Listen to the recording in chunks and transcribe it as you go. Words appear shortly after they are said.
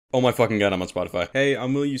Oh my fucking god, I'm on Spotify. Hey,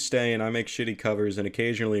 I'm WillYouStay and I make shitty covers and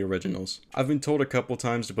occasionally originals. I've been told a couple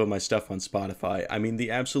times to put my stuff on Spotify. I mean,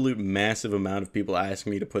 the absolute massive amount of people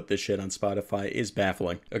asking me to put this shit on Spotify is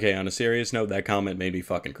baffling. Okay, on a serious note, that comment made me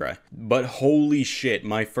fucking cry. But holy shit,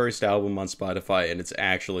 my first album on Spotify, and it's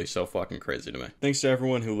actually so fucking crazy to me. Thanks to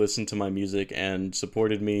everyone who listened to my music and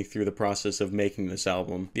supported me through the process of making this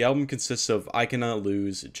album. The album consists of I Cannot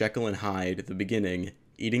Lose, Jekyll and Hyde, The Beginning,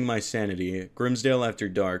 Eating My Sanity, Grimsdale After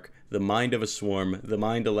Dark, The Mind of a Swarm, The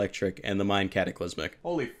Mind Electric, and The Mind Cataclysmic.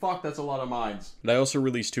 Holy fuck, that's a lot of minds. And I also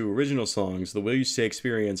released 2 original songs, The Will You Stay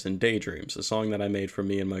Experience and Daydreams, a song that I made for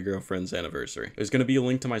me and my girlfriend's anniversary. There's going to be a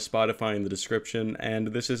link to my Spotify in the description, and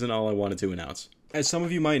this isn't all I wanted to announce. As some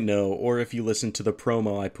of you might know, or if you listened to the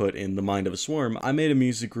promo I put in The Mind of a Swarm, I made a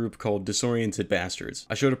music group called Disoriented Bastards.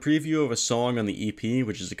 I showed a preview of a song on the EP,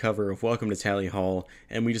 which is a cover of Welcome to Tally Hall,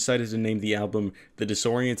 and we decided to name the album The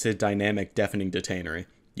Disoriented Dynamic Deafening Detainery.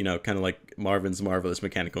 You know, kind of like Marvin's Marvelous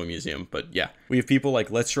Mechanical Museum, but yeah. We have people like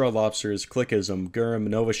Let's Draw Lobsters, Clickism, Gurm,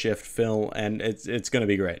 Nova Shift, Phil, and it's gonna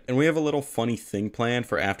be great. And we have a little funny thing planned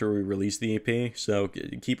for after we release the EP, so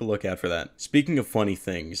keep a lookout for that. Speaking of funny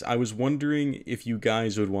things, I was wondering if you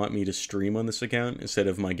guys would want me to stream on this account instead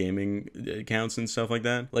of my gaming accounts and stuff like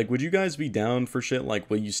that. Like, would you guys be down for shit like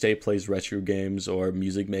WillYouStay plays retro games or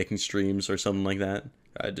music making streams or something like that?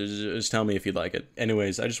 Just tell me if you'd like it.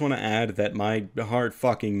 Anyways, I just want to add that my heart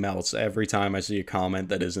fucking melts every time I see a comment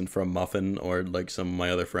that isn't from Muffin or like some of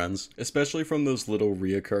my other friends, especially from those little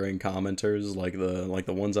reoccurring commenters like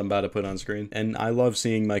the ones I'm about to put on screen. And I love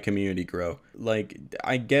seeing my community grow. Like,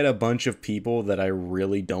 I get a bunch of people that I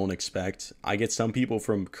really don't expect. I get some people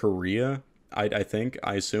from Korea. I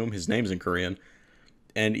assume his name's in Korean.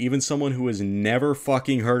 And even someone who has never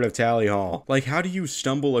fucking heard of Tally Hall. Like, how do you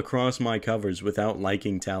stumble across my covers without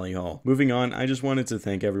liking Tally Hall? Moving on, I just wanted to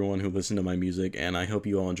thank everyone who listened to my music, and I hope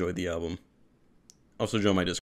you all enjoyed the album. Also, join my Discord.